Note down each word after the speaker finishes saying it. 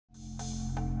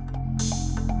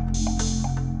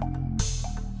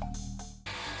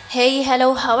Hey,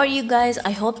 hello, how are you guys?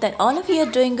 I hope that all of you are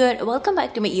doing good. Welcome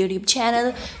back to my YouTube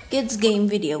channel, Kids Game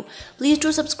Video. Please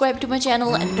do subscribe to my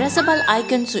channel and press the bell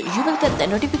icon so you will get the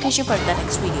notification for the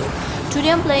next video.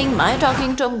 Today I'm playing My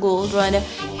Talking Tom Gold Run.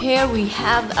 Here we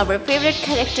have our favorite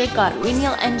character,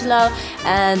 Carnival Angela,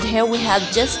 and here we have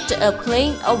just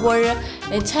playing our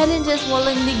challenges while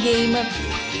in the game.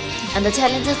 And the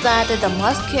challenge is that the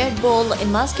Masquerade ball.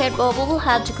 In Masquerade ball, we will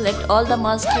have to collect all the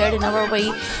Masquerade in our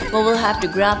way. We will have to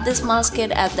grab this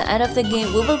Masquerade at the end of the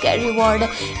game. We will get reward,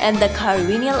 and the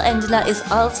Carnival Angela is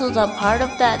also the part of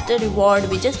that reward.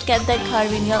 We just get that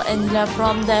Carnival Angela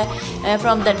from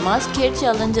that Masquerade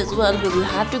challenge as well. We will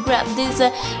have to grab these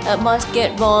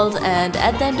Masquerade balls, and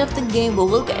at the end of the game, we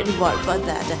will get reward for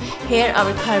that. Here,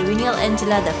 our Carnival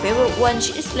Angela, the favorite one,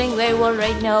 she is playing very well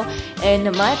right now.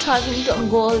 And My Talking Tom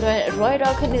Gold.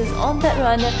 RACCOON is on that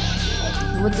run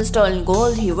with the stolen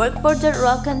gold. He worked for the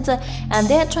RACCOONs and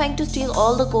they are trying to steal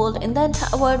all the gold in the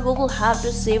entire world. We will have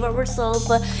to save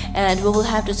ourselves and we will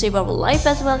have to save our life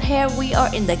as well. Here we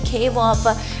are in the cave of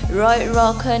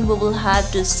RACCOON. We will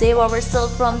have to save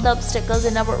ourselves from the obstacles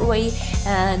in our way,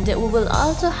 and we will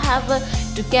also have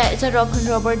to catch a RACCOON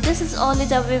robber. This is only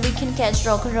the way we can catch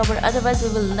RACCOON robber, otherwise we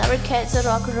will never catch a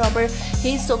RACCOON robber.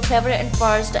 He's so clever and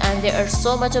fast, and there are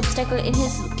so much obstacle in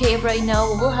his cave right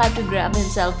now. We will have to grab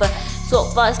himself. So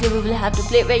firstly, we will have to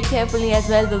play very carefully as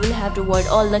well. We will have to avoid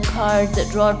all the cars,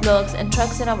 roadblocks and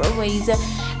trucks in our ways,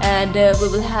 and we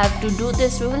will have to do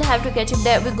this. We will have to catch him.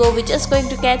 There we go. We're just going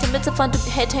to catch him. It's fun to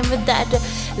hit him with that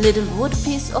little wood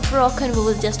piece of rock, and we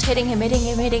will just hitting him,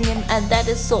 and that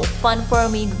is so fun for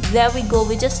me. There we go.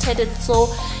 We just hit it so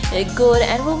good,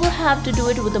 and we will have to do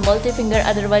it with the multi-finger.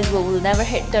 Otherwise, we will never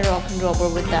hit the RACCOON robber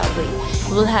with that way.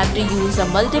 We will have to use a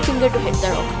multi-finger to hit the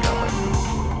RACCOON robber.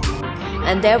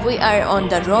 And there we are on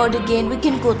the road again. We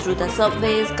can go through the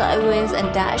subways, skyways,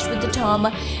 and dash with the Tom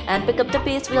and pick up the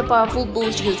pace with a powerful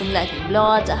boost using lightning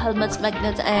blocks, helmets,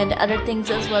 magnets, and other things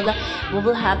as well. We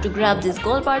will have to grab these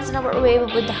gold bars in our way.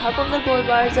 With the help of the gold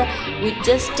bars, we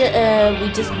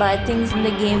just buy things in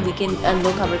the game. We can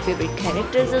unlock our favorite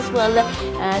characters as well,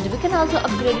 and we can also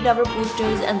upgrade our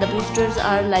boosters. And the boosters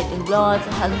are lightning blocks,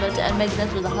 helmets, and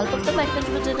magnets. With the help of the magnets,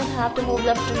 we didn't have to move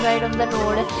left and right on the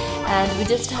road, and we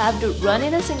just have to run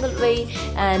in a single way.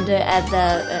 And at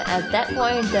that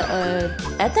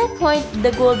point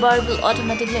the gold bar will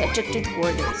automatically attract it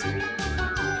toward us.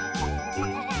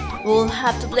 We'll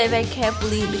have to play very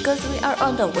carefully because we are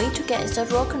on the way to catch the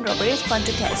RACCOON robber. It's fun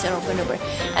to catch the RACCOON robber,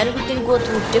 and we can go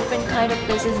through different kind of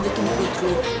places. We can go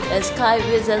through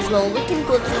skyways as well. We can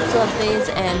go through subways,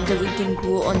 and we can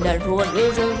go on the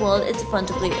roadways as well. It's fun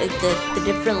to play at the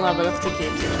different level of the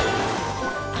games.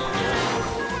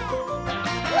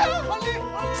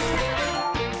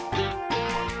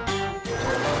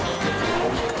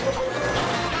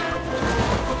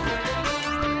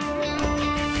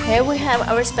 Here we have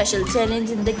our special challenge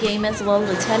in the game as well.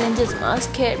 The challenge is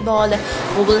Masquerade ball.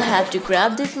 We will have to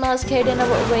grab this Masquerade in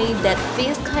our way, that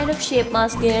face kind of shape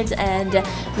Masquerades, and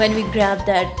when we grab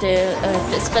that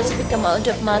specific amount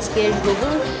of Masquerade, we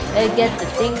will get the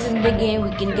things in the game.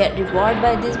 We can get reward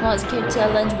by this Masquerade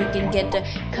challenge. We can get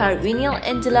Carnival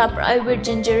Angela, Private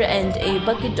Ginger, and a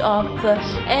bucket of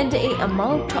and a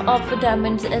amount of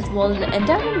diamonds as well, and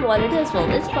diamond wallet as well.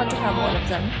 It's fun to have all of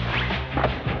them.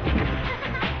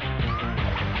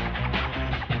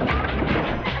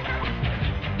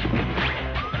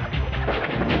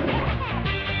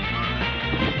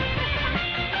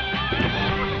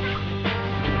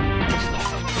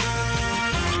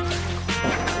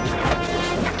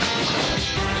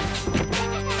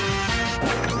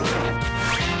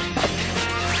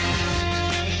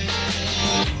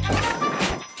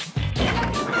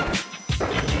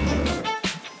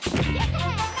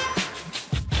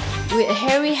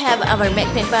 Here we have our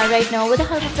magnet bar right now. With the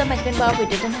help of the magnet bar, we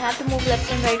didn't have to move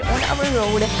left and right on our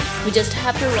road. We just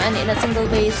have to run in a single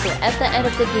way. So at the end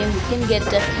of the game, we can get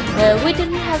we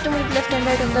didn't have to move left and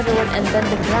right on the road, and then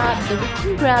we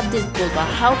can grab this gold bar.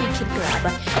 How we can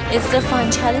grab? It's a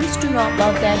fun challenge to know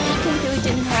about that. We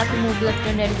didn't have to move left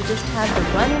and right. We just have to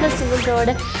run in a single road,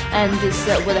 and this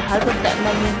with the help of that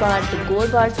magnet bar, the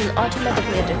gold bars will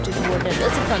automatically attract you toward it.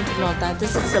 It's fun to know that.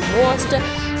 This is the most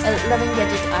loving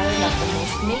gadget I love the most.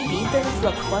 Maybe this is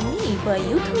luck for me, but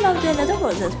you can love the another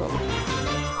words as well.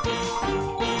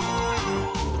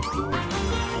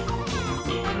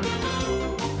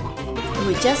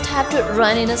 We just have to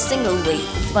run in a single way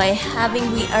by having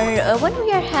when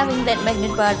we are having that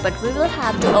magnet bar, but we will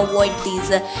have to avoid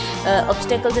these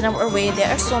obstacles in our way. There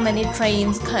are so many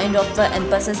trains kind of and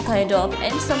buses kind of,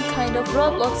 and some kind of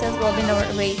roadblocks as well in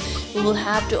our way. We will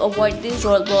have to avoid these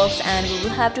roadblocks, and we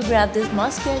will have to grab this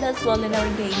Masquerade as well in our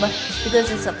game,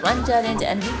 because it's a fun challenge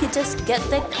and we can just get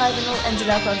that Cardinal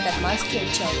Angela from that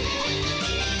Masquerade challenge.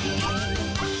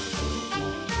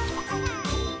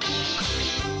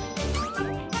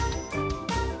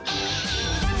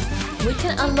 We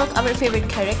can unlock our favorite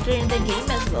character in the game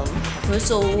as well.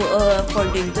 So for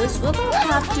doing this, what we will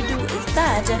have to do is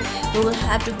that we will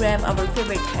have to grab our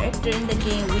favorite character in the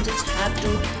game. We just have to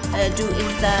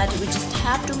we just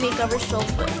have to make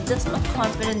ourselves just not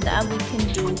confident that we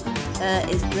can do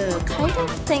is the kind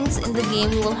of things in the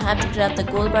game. We will have to grab the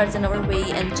gold bars in our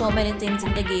way and so many things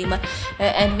in the game,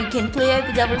 and we can play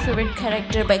with our favorite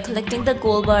character by collecting the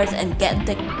gold bars and get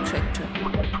the character.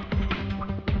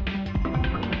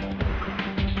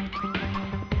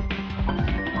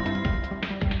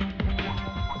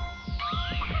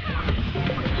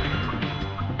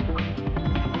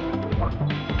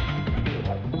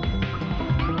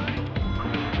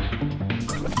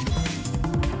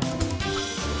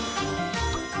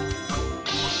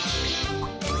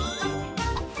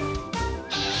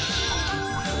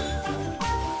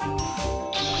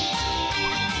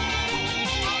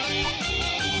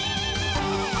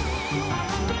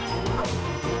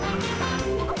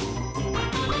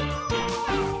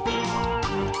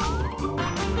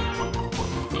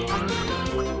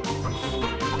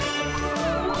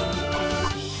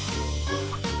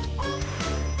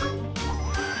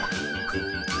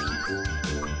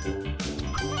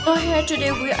 So here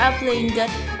today we are playing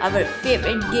our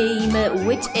favorite game,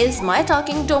 which is My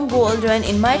Talking Tom Gold Run.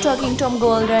 In My Talking Tom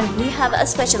Gold Run, we have a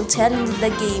special challenge in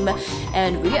the game,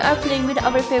 and we are playing with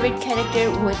our favorite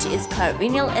character, which is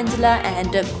Cardinal Angela,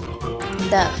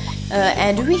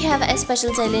 and we have a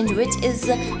special challenge, which is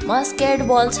Masquerade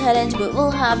Ball challenge. What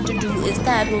we'll have to do is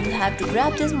that we will have to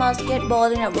grab this Masquerade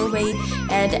ball in our way,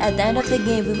 and at the end of the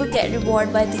game we will get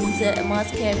rewarded by these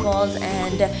Masquerade balls,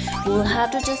 and we will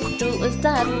have to just do is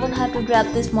that we will have to grab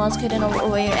this Masquerade in our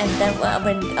way, and then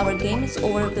when our game is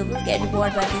over we will get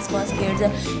rewarded by these Masquerades,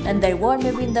 and the reward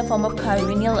may be in the form of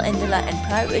Cardinal Angela and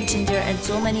Private Ginger and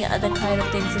so many other kind of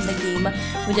things in the game.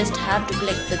 We just have to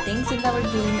collect the things in our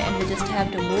game, and we just have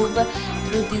to move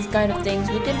through these kind of things.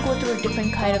 We can go through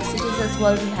different kind of cities as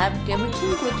well. We can go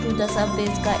through the subways,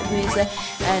 skyways,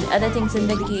 and other things in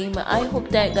the game. I hope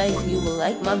that guys you will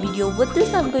like my video. With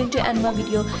this I'm going to end my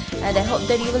video, and I hope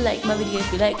that you will like my video.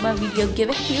 If you like my video, give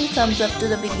a huge thumbs up to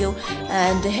the video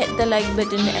and hit the like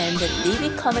button, and leave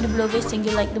a comment below which thing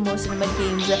you like the most in my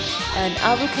games, and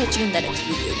I will catch you in the next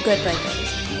video. Goodbye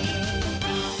guys.